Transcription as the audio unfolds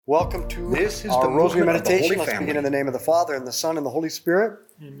Welcome to This is our the Rosary movement of the Meditation. Holy Let's Family. begin in the name of the Father, and the Son, and the Holy Spirit.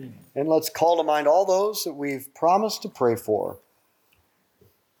 Amen. And let's call to mind all those that we've promised to pray for.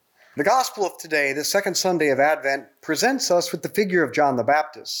 The Gospel of today, the second Sunday of Advent, presents us with the figure of John the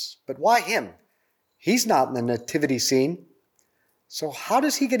Baptist. But why him? He's not in the nativity scene. So how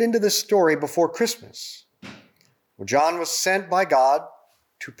does he get into this story before Christmas? Well, John was sent by God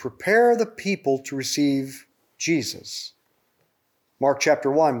to prepare the people to receive Jesus. Mark chapter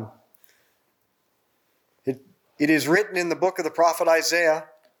 1. It is written in the book of the prophet Isaiah,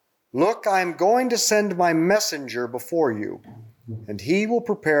 "Look, I am going to send my messenger before you, and he will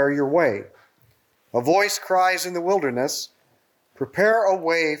prepare your way. A voice cries in the wilderness, prepare a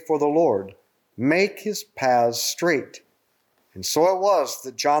way for the Lord, make his paths straight." And so it was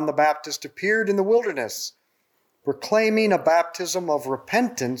that John the Baptist appeared in the wilderness, proclaiming a baptism of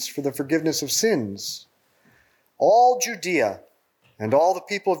repentance for the forgiveness of sins. All Judea and all the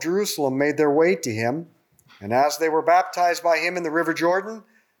people of Jerusalem made their way to him, and as they were baptized by him in the river Jordan,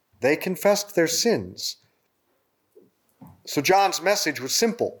 they confessed their sins. So John's message was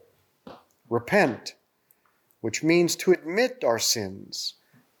simple: repent, which means to admit our sins,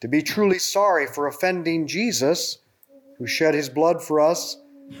 to be truly sorry for offending Jesus, who shed his blood for us,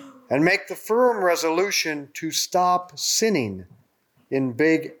 and make the firm resolution to stop sinning in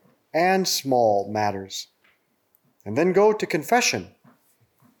big and small matters. And then go to confession.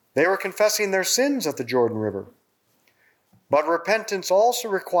 They were confessing their sins at the Jordan River. But repentance also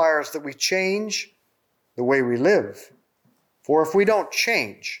requires that we change the way we live. For if we don't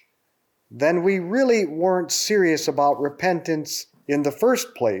change, then we really weren't serious about repentance in the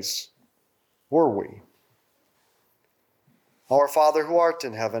first place, were we? Our Father who art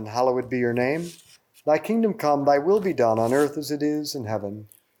in heaven, hallowed be your name. Thy kingdom come, thy will be done on earth as it is in heaven.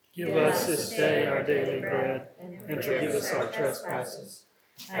 Give us this day our daily bread, and forgive us our trespasses,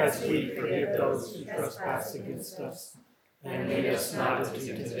 as we forgive those who trespass against us. And lead us not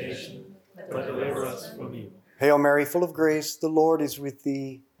into temptation, but deliver us from evil. Hail Mary, full of grace, the Lord is with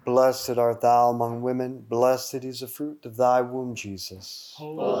thee. Blessed art thou among women, blessed is the fruit of thy womb, Jesus.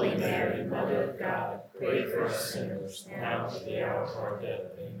 Holy Mary, Mother of God, pray for us sinners, now and at the hour of our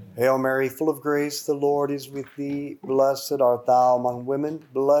death. Amen. Hail Mary, full of grace, the Lord is with thee. Blessed art thou among women,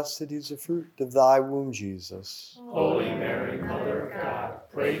 blessed is the fruit of thy womb, Jesus. Holy Mary, Mother of God,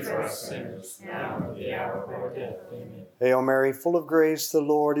 pray for us sinners, now and at the hour of our death. Amen. Hail Mary, full of grace, the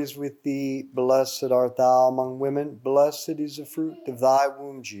Lord is with thee. Blessed art thou among women, blessed is the fruit of thy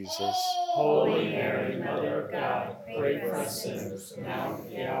womb, Jesus. Holy Mary, Mother of God, pray for us sinners, now and at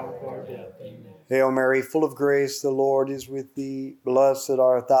the hour of our death. Amen. Hail Mary, full of grace, the Lord is with thee. Blessed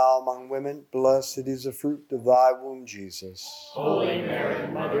art thou among women, blessed is the fruit of thy womb, Jesus. Holy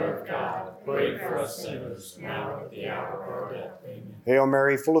Mary, Mother of God, pray for us sinners, now and at the hour of our death. Amen. Hail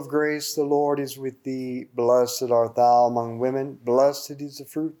Mary, full of grace, the Lord is with thee. Blessed art thou among women, blessed is the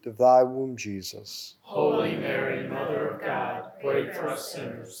fruit of thy womb, Jesus. Holy Mary, Mother of God, pray for us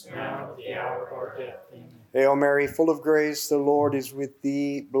sinners, now and at the hour of our death. Amen. Hail Mary, full of grace, the Lord is with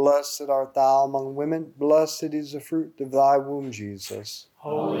thee. Blessed art thou among women, blessed is the fruit of thy womb, Jesus.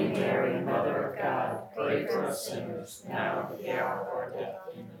 Holy Mary, Mother of God, pray for us sinners, now and at the hour of our death.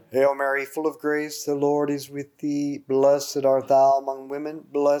 Amen. Hail Mary, full of grace, the Lord is with thee. Blessed art thou among women,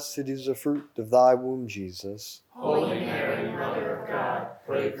 blessed is the fruit of thy womb, Jesus. Holy Mary, Mother of God,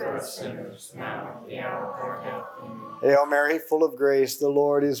 pray for us sinners, now and at the hour of our death. Amen. Hail Mary, full of grace, the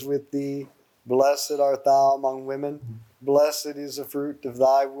Lord is with thee. Blessed art thou among women, blessed is the fruit of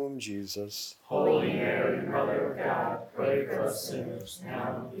thy womb, Jesus. Holy Mary, Mother of God, pray for us sinners,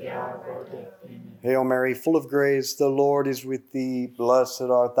 now and at the hour of our death. Amen. Hail Mary, full of grace, the Lord is with thee. Blessed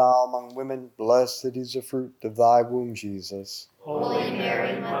art thou among women, blessed is the fruit of thy womb, Jesus. Holy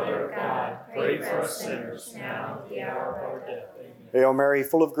Mary, Mother of God, pray for us sinners, now and at the hour of our death. Amen. Hail Mary,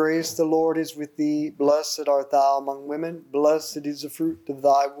 full of grace, the Lord is with thee. Blessed art thou among women, blessed is the fruit of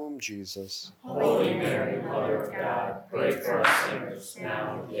thy womb, Jesus. Holy Mary, Mother of God, pray for us sinners,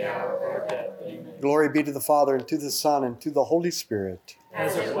 now and at the hour of our death. Amen. Glory be to the Father, and to the Son, and to the Holy Spirit.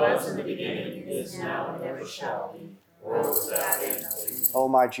 As it was in the beginning, is now, and ever shall be, world without end. O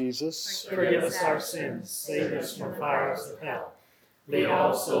my Jesus, Forgive us our sins, save us from fires of hell. Lead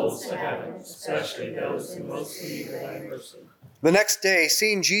all souls to heaven, especially those in most need of thy mercy. the next day,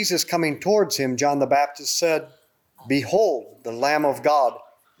 seeing Jesus coming towards him, John the Baptist said, "Behold, the Lamb of God,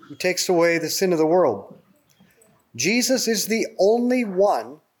 who takes away the sin of the world." Jesus is the only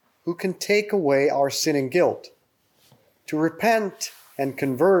one who can take away our sin and guilt. To repent and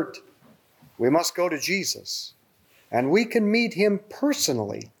convert, we must go to Jesus, and we can meet him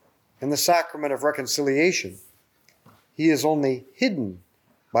personally in the sacrament of reconciliation. He is only hidden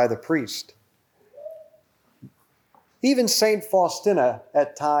by the priest. Even St. Faustina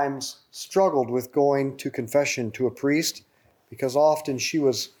at times struggled with going to confession to a priest because often she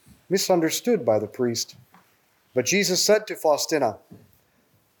was misunderstood by the priest. But Jesus said to Faustina,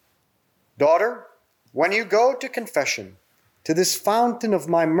 "Daughter, when you go to confession, to this fountain of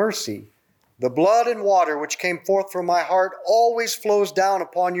my mercy, the blood and water which came forth from my heart always flows down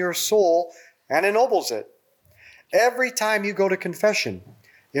upon your soul and ennobles it. Every time you go to confession,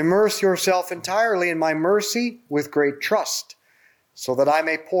 immerse yourself entirely in my mercy with great trust, so that I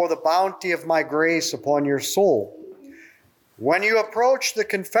may pour the bounty of my grace upon your soul. When you approach the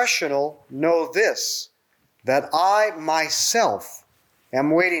confessional, know this, that I myself am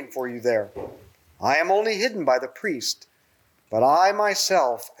waiting for you there. I am only hidden by the priest, but I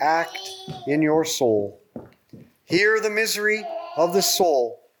myself act in your soul. Here the misery of the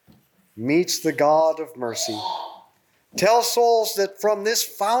soul meets the God of mercy. Tell souls that from this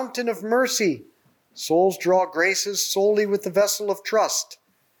fountain of mercy, souls draw graces solely with the vessel of trust.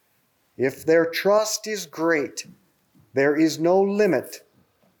 If their trust is great, there is no limit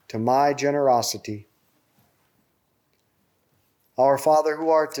to my generosity." Our Father who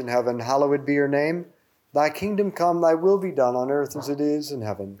art in heaven, hallowed be your name. Thy kingdom come, thy will be done on earth as it is in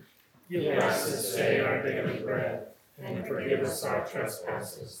heaven. Give us this day our daily bread, and forgive us our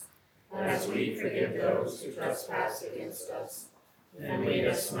trespasses, as we forgive those who trespass against us. And lead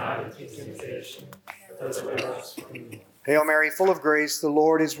us not into temptation, but deliver us from evil. Hail Mary, full of grace, the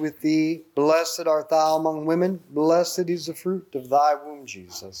Lord is with thee. Blessed art thou among women. Blessed is the fruit of thy womb,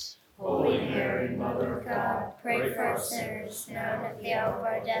 Jesus. Holy Mary, Mother of God, pray for us sinners, now and at the hour of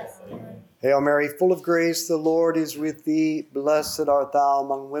our death. Amen. Hail Mary, full of grace, the Lord is with thee. Blessed art thou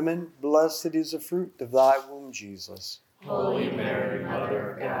among women. Blessed is the fruit of thy womb, Jesus. Holy Mary,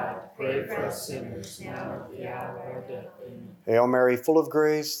 Mother of God, pray for us sinners, now and at the hour of our death. Amen. Hail Mary, full of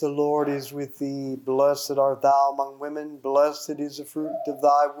grace, the Lord is with thee. Blessed art thou among women. Blessed is the fruit of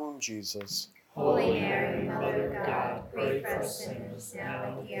thy womb, Jesus. Holy Mary, Mother of God, pray for us sinners, now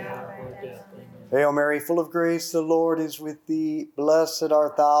and at the hour of our death. Amen. Hail Mary, full of grace, the Lord is with thee. Blessed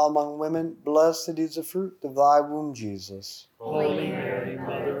art thou among women. Blessed is the fruit of thy womb, Jesus. Holy Mary,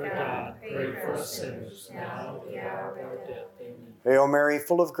 Mother of God, pray for us sinners, now and at the hour of our death. Amen. Hail Mary,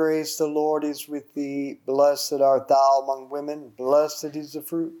 full of grace, the Lord is with thee. Blessed art thou among women. Blessed is the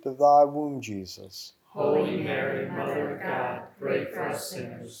fruit of thy womb, Jesus. Holy Mary, Mother of God, pray for us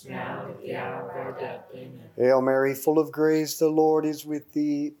sinners, now and at the hour of our death. Amen. Hail Mary, full of grace, the Lord is with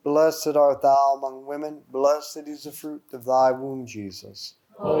thee. Blessed art thou among women. Blessed is the fruit of thy womb, Jesus.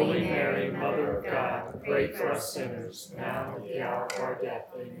 Holy Mary, Mother of God, pray for us sinners, now and at the hour of our death.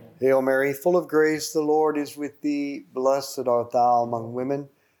 Amen. Hail Mary, full of grace, the Lord is with thee. Blessed art thou among women.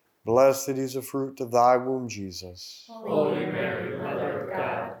 Blessed is the fruit of thy womb, Jesus. Holy Mary, Mother of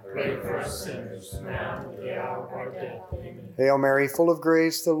God, pray for us sinners, now and at the hour of our death. Amen. Hail Mary, full of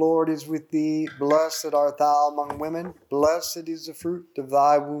grace, the Lord is with thee. Blessed art thou among women. Blessed is the fruit of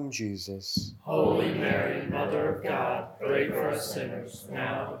thy womb, Jesus. Holy Mary, Mother of God, pray for us sinners,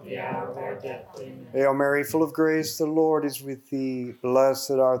 now and at the hour of our death. Amen. Hail Mary, full of grace, the Lord is with thee.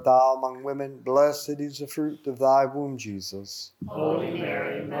 Blessed art thou among women. Blessed is the fruit of thy womb, Jesus. Holy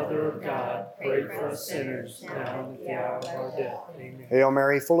Mary, Mother of God, pray for us sinners, now and at the hour of our death. Amen. Hail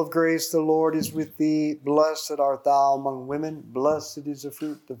Mary, full of grace, the Lord is with thee. Blessed art thou among women. Blessed is the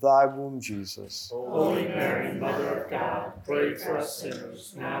fruit of thy womb, Jesus. Holy Mary, Mother of God, pray for us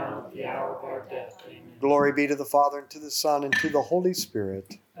sinners, now and at the hour of our death. Amen. Glory be to the Father, and to the Son, and to the Holy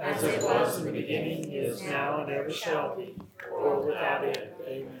Spirit. As it was in the beginning, is now, and ever shall be, world without end.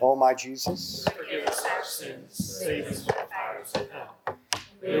 Amen. O my Jesus, Forgive us our sins, save us from the fires of hell.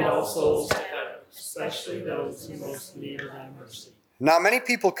 Lead all souls to heaven, especially those who most need of thy mercy. now many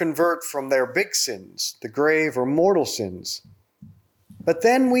people convert from their big sins, the grave or mortal sins. But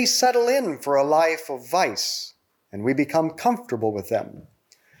then we settle in for a life of vice, and we become comfortable with them.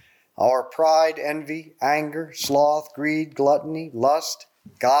 Our pride, envy, anger, sloth, greed, gluttony, lust,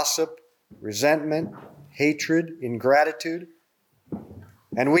 gossip, resentment, hatred, ingratitude,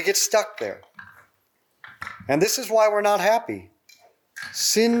 and we get stuck there. And this is why we're not happy.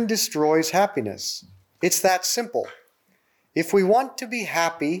 Sin destroys happiness. It's that simple. If we want to be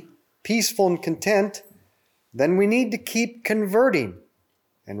happy, peaceful, and content, then we need to keep converting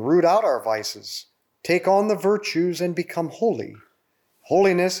and root out our vices, take on the virtues, and become holy.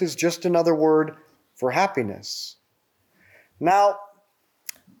 Holiness is just another word for happiness. Now,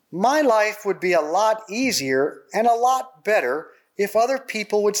 my life would be a lot easier and a lot better if other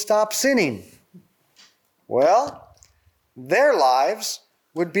people would stop sinning. Well, their lives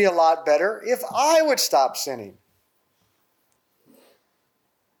would be a lot better if I would stop sinning.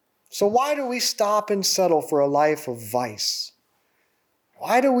 So why do we stop and settle for a life of vice?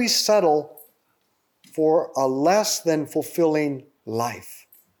 Why do we settle for a less than fulfilling life?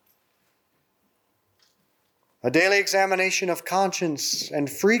 A daily examination of conscience and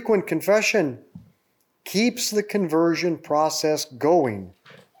frequent confession keeps the conversion process going,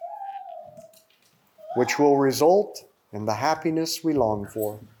 which will result in the happiness we long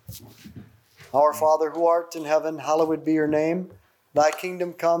for. Our Father who art in heaven, hallowed be your name. Thy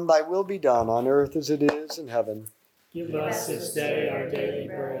kingdom come, thy will be done on earth as it is in heaven. Give us this day our daily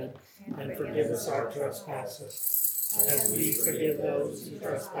bread, and forgive us our trespasses, as we forgive those who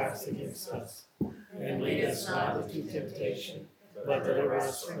trespass against us. And lead us not into temptation, but deliver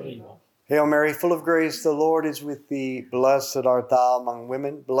us from evil. Hail Mary, full of grace, the Lord is with thee. Blessed art thou among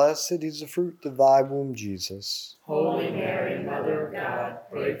women. Blessed is the fruit of thy womb, Jesus. Holy Mary, Mother of God,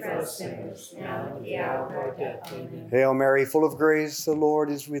 pray for us sinners, now and at the hour of our death. Amen. Hail Mary, full of grace, the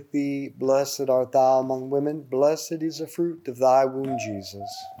Lord is with thee. Blessed art thou among women. Blessed is the fruit of thy womb, Jesus.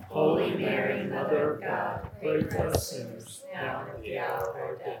 Holy Mary, Mother of God, pray for us sinners, now and at the hour of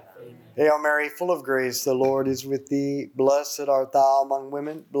our death. Amen. Hail Mary, full of grace, the Lord is with thee. Blessed art thou among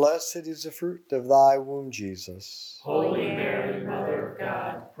women. Blessed is the fruit of thy womb, Jesus. Holy Mary, Mother of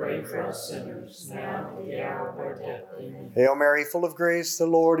God, pray for us sinners, now and at the hour of our death. Amen. Hail Mary, full of grace, the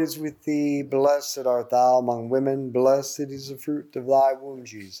Lord is with thee. Blessed art thou among women. Blessed is the fruit of thy womb,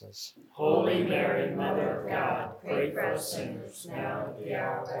 Jesus. Holy Mary, Mother of God, pray for us sinners, now and at the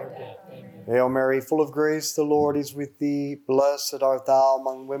hour of our death. Amen. Hail Mary, full of grace, the Lord is with thee. Blessed art thou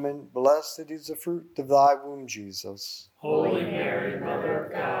among women. Blessed is the fruit of thy womb, Jesus. Holy Mary, Mother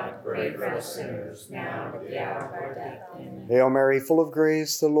of God, pray for us sinners, now and at the hour of our death. Amen. Hail Mary, full of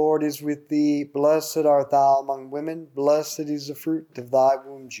grace, the Lord is with thee. Blessed art thou among women. Blessed is the fruit of thy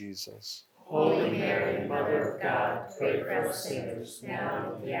womb, Jesus. Holy Mary, Mother of God, pray for us sinners, now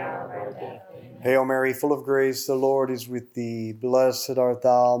and at the hour of our death. Amen. Hail Mary, full of grace, the Lord is with thee. Blessed art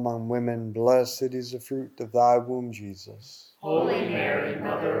thou among women. Blessed is the fruit of thy womb, Jesus. Holy Mary,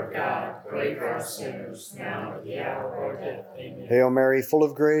 Mother of God, pray for us sinners, now and at the hour of our death. Amen. Hail Mary, full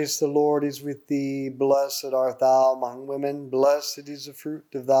of grace, the Lord is with thee. Blessed art thou among women. Blessed is the fruit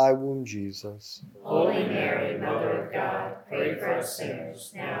of thy womb, Jesus. Holy Mary, Mother of God, pray for us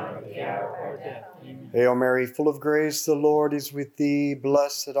sinners, now and at the hour of our death. Amen. Hail Mary, full of grace, the Lord is with thee.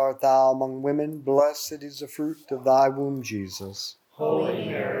 Blessed art thou among women. Blessed is the fruit of thy womb, Jesus. Holy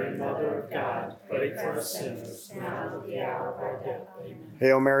Mary, Mother of God, pray for us sinners, now and at the hour of our death. Amen.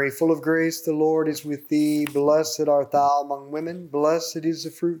 Hail Mary, full of grace, the Lord is with thee. Blessed art thou among women. Blessed is the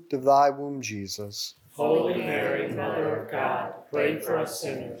fruit of thy womb, Jesus. Holy Mary, Mother of God, pray for us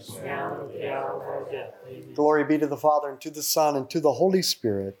sinners, now and at the hour of our death. Amen. Glory be to the Father, and to the Son, and to the Holy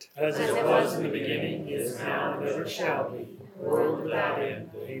Spirit. As it was in the beginning, is now, and ever shall be, world without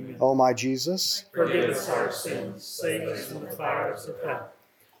end. Amen. O my Jesus, Forgive us our sins, save us from the fires of hell.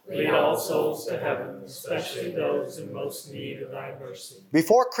 Lead all souls to heaven, especially those in most need of thy mercy.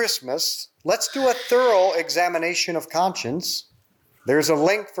 before Christmas, let's do a thorough examination of conscience. There's a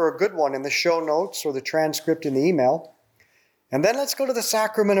link for a good one in the show notes or the transcript in the email. And then let's go to the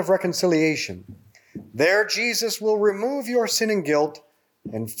sacrament of reconciliation. There, Jesus will remove your sin and guilt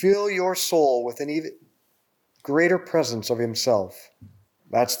and fill your soul with an even greater presence of himself.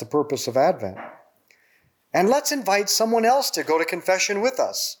 That's the purpose of Advent. And let's invite someone else to go to confession with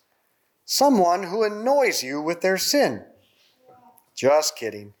us. Someone who annoys you with their sin. Just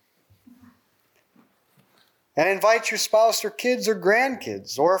kidding. And invite your spouse or kids or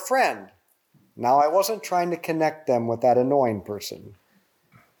grandkids or a friend. Now, I wasn't trying to connect them with that annoying person.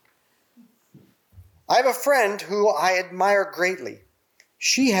 I have a friend who I admire greatly.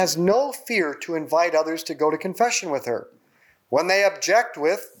 She has no fear to invite others to go to confession with her. When they object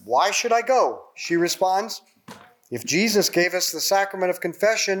with, "Why should I go?" she responds, "If Jesus gave us the sacrament of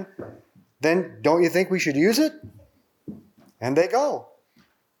confession, then don't you think we should use it?" And they go.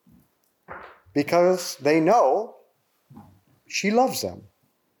 Because they know she loves them.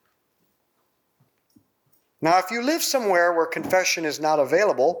 Now, if you live somewhere where confession is not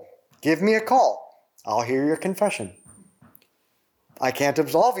available, give me a call. I'll hear your confession. I can't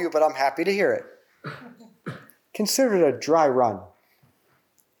absolve you, but I'm happy to hear it. Consider it a dry run.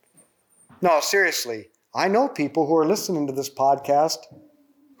 No, seriously, I know people who are listening to this podcast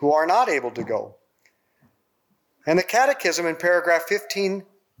who are not able to go. And the Catechism in paragraph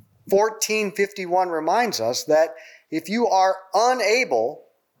 1451 reminds us that if you are unable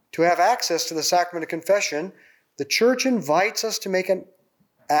to have access to the sacrament of confession, the Church invites us to make an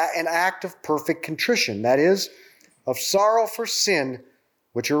act of perfect contrition, that is, of sorrow for sin,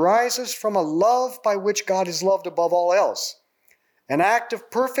 which arises from a love by which God is loved above all else, An act of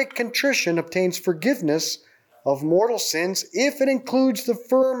perfect contrition obtains forgiveness of mortal sins if it includes the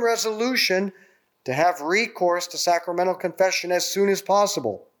firm resolution to have recourse to sacramental confession as soon as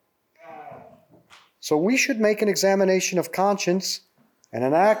possible. So we should make an examination of conscience and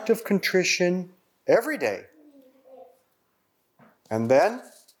an act of contrition every day. And then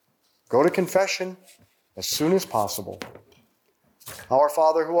go to confession as soon as possible. Our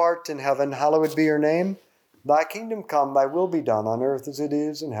Father who art in heaven, hallowed be your name. Thy kingdom come, thy will be done on earth as it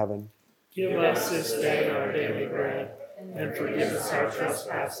is in heaven. Give us this day our daily bread, and forgive us our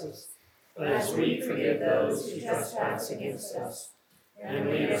trespasses, as we forgive those who trespass against us. And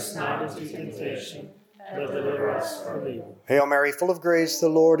lead us not into temptation, but deliver us from evil. Hail Mary, full of grace, the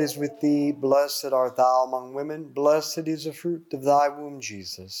Lord is with thee. Blessed art thou among women. Blessed is the fruit of thy womb,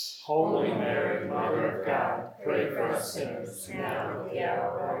 Jesus. Holy Mary, Mother of God, pray for us sinners, now and at the hour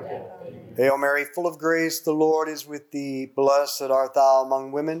of our death. Amen. Hail Mary, full of grace, the Lord is with thee. Blessed art thou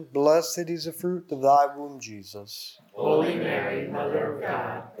among women. Blessed is the fruit of thy womb, Jesus. Holy Mary, Mother of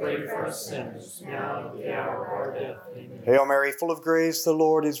God, pray for us sinners, now and at the hour of our death. Amen. Hail Mary, full of grace, the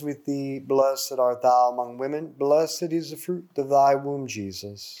Lord is with thee. Blessed art thou among women. Blessed is the fruit of thy womb,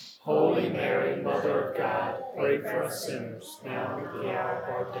 Jesus. Holy Mary, Mother of God, pray for us sinners, now and at the hour of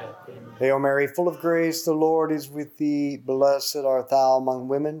our death. Amen. Hail Mary, full of grace, the Lord is with thee. Blessed art thou among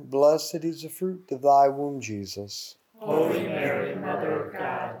women. Blessed is the fruit of thy womb, Jesus. Holy Mary, Mother of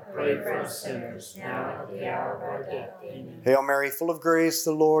God, pray for us sinners, now and at the hour of our death. Amen. Hail Mary, full of grace,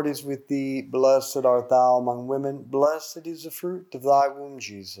 the Lord is with thee. Blessed art thou among women. Blessed is the fruit of thy womb,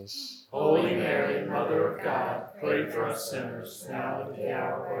 Jesus. Holy Mary, Mother of God, pray for us sinners, now and at the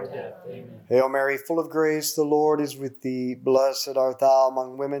hour of our death. Amen. Hail Mary, full of grace, the Lord is with thee. Blessed art thou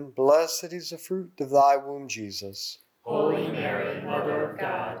among women. Blessed is the fruit of thy womb, Jesus. Holy Mary, Mother of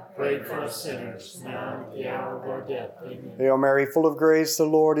God, pray for us sinners, now and at the hour of our death. Amen. Hail Mary, full of grace, the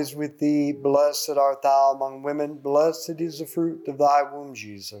Lord is with thee. Blessed art thou among women. Blessed is the fruit of thy womb,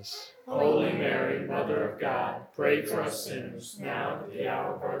 Jesus. Holy Mary, Mother of God, pray for us sinners, now and at the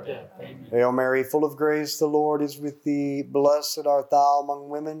hour of our death. Amen. Hail Mary, full of grace, the Lord is with thee. Blessed art thou among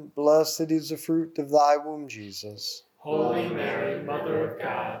women. Blessed is the fruit of thy womb, Jesus. Holy Mary, Mother of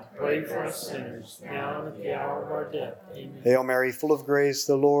God, pray for us sinners, now and at the hour of our death. Amen. Hail Mary, full of grace,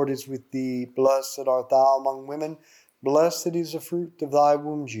 the Lord is with thee. Blessed art thou among women. Blessed is the fruit of thy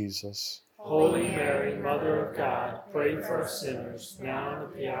womb, Jesus. Holy Mary, Mother of God, pray for us sinners, now and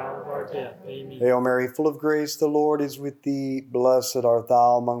at the hour of our death. Amen. Hail Mary, full of grace, the Lord is with thee. Blessed art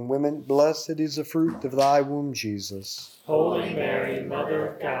thou among women. Blessed is the fruit of thy womb, Jesus. Holy Mary, Mother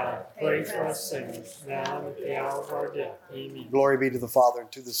of God, pray for us sinners, now and at the hour of our death. Amen. Glory be to the Father,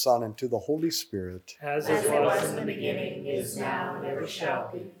 and to the Son, and to the Holy Spirit. As it was in the beginning, is now, and ever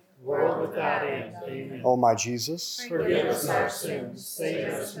shall be, world without end. Amen. O my Jesus, Forgive us our sins, save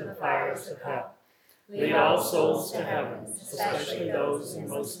us from the fires of hell. Lead all souls to heaven, especially those in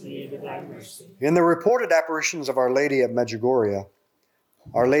most need of thy mercy. in the reported apparitions of Our Lady at Medjugorje,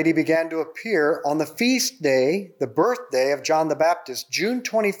 Our Lady began to appear on the feast day, the birthday of John the Baptist, June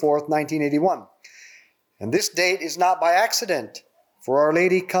 24th, 1981. And this date is not by accident, for Our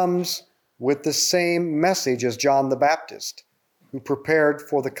Lady comes with the same message as John the Baptist, who prepared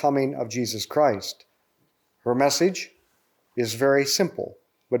for the coming of Jesus Christ. Her message is very simple,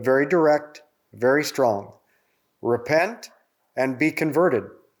 but very direct, very strong. Repent and be converted.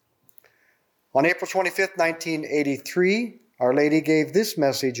 On April 25th, 1983, Our Lady gave this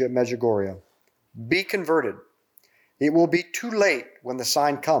message at Medjugorje: be converted. It will be too late when the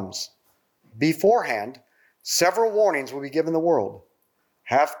sign comes. Beforehand, several warnings will be given the world.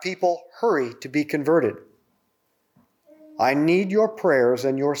 Have people hurry to be converted. I need your prayers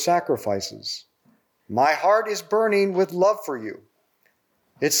and your sacrifices. My heart is burning with love for you.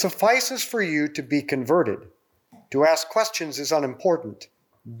 It suffices for you to be converted. To ask questions is unimportant.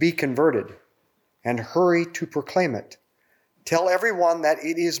 Be converted and hurry to proclaim it. Tell everyone that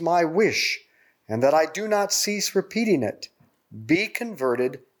it is my wish and that I do not cease repeating it. Be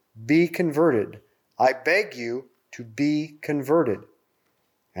converted, be converted. I beg you to be converted.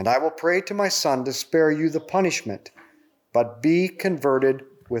 And I will pray to my Son to spare you the punishment, but be converted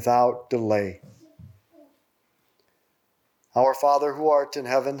without delay. Our Father who art in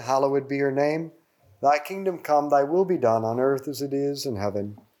heaven, hallowed be your name. Thy kingdom come, thy will be done on earth as it is in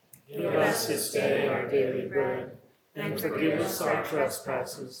heaven. Give us this day our daily bread, and forgive us our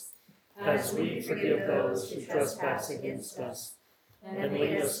trespasses, as we forgive those who trespass against us. And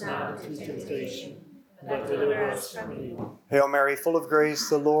lead us not into temptation, but deliver us from evil. Hail Mary, full of grace,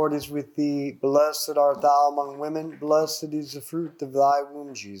 the Lord is with thee. Blessed art thou among women. Blessed is the fruit of thy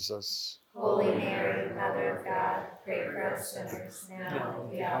womb, Jesus. Holy Mary, Mother of God, pray for us sinners, now and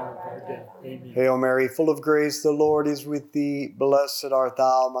at the hour of our death. Amen. Hail Mary, full of grace, the Lord is with thee. Blessed art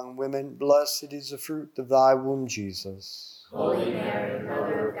thou among women. Blessed is the fruit of thy womb, Jesus. Holy Mary,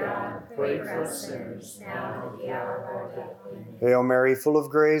 Mother of God, pray for us sinners, now and at the hour of our death. Amen. Hail Mary, full of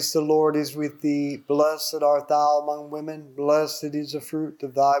grace, the Lord is with thee. Blessed art thou among women. Blessed is the fruit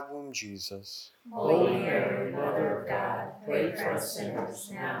of thy womb, Jesus. Holy Mary, Mother of God, pray for us sinners,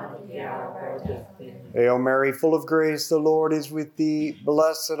 now and at the hour of our death. Amen. Hail Mary, full of grace, the Lord is with thee.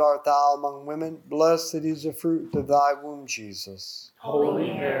 Blessed art thou among women. Blessed is the fruit of thy womb, Jesus.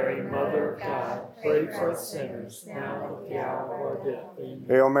 Holy Mary, Mother of God, pray for us sinners, now and at the hour of our death. Amen.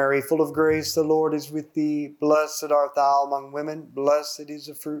 Hail Mary, full of grace, the Lord is with thee. Blessed art thou among women. Blessed is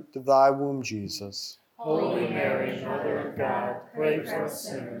the fruit of thy womb, Jesus. Holy Mary, Mother of God, pray for us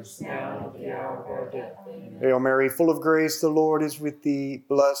sinners, now and at the hour of our death. Amen. Hail Mary, full of grace, the Lord is with thee.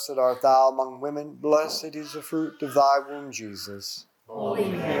 Blessed art thou among women. Blessed is the fruit of thy womb, Jesus.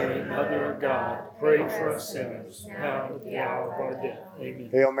 Holy Mary, Mother of God, pray for us sinners, now and at the hour of our death. Amen.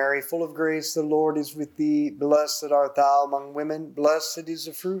 Hail Mary, full of grace, the Lord is with thee. Blessed art thou among women. Blessed is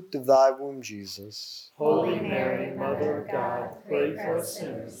the fruit of thy womb, Jesus. Holy Mary, Mother of God, pray for us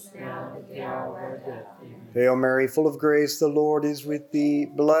sinners, now and at the hour of our death. Amen. Hail Mary, full of grace, the Lord is with thee.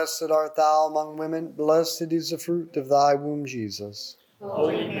 Blessed art thou among women. Blessed is the fruit of thy womb, Jesus.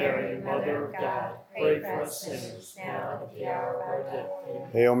 Holy Mary, Mother of God, pray for us sinners, now and at the hour of our death. Amen.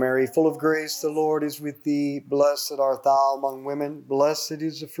 Hail Mary, full of grace, the Lord is with thee. Blessed art thou among women. Blessed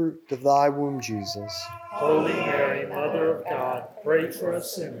is the fruit of thy womb, Jesus. Holy Mary, Mother of God, pray for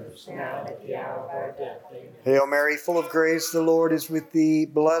us sinners, now and at the hour of our death. Amen. Hail Mary, full of grace, the Lord is with thee.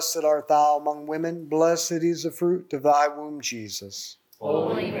 Blessed art thou among women. Blessed is the fruit of thy womb, Jesus.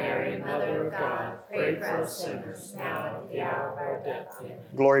 Holy Mary, Mother of God, pray for us sinners, now and at the hour of our death. Amen.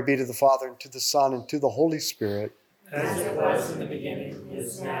 Glory be to the Father, and to the Son, and to the Holy Spirit. As it was in the beginning,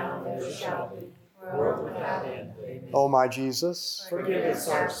 is now, and ever shall be, world without end. Amen. O my Jesus, Forgive us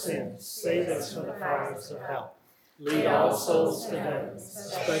our sins, save us from the fires of hell. Lead all souls to heaven,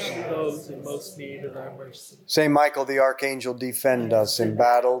 especially those in most need of thy mercy. Saint Michael the Archangel, defend us in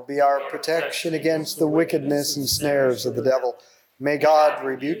battle. Be our protection against the wickedness and snares of the devil. May God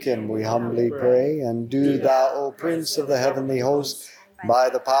rebuke him, we humbly pray. And do thou, O Prince of the heavenly host, by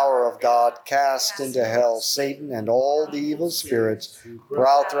the power of God, cast into hell Satan and all the evil spirits who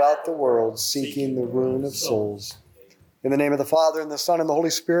prowl throughout the world, seeking the ruin of souls. In the name of the Father, and the Son, and the Holy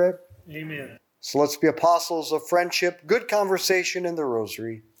Spirit. Amen. So let's be apostles of friendship, good conversation, and the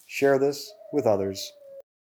rosary. Share this with others.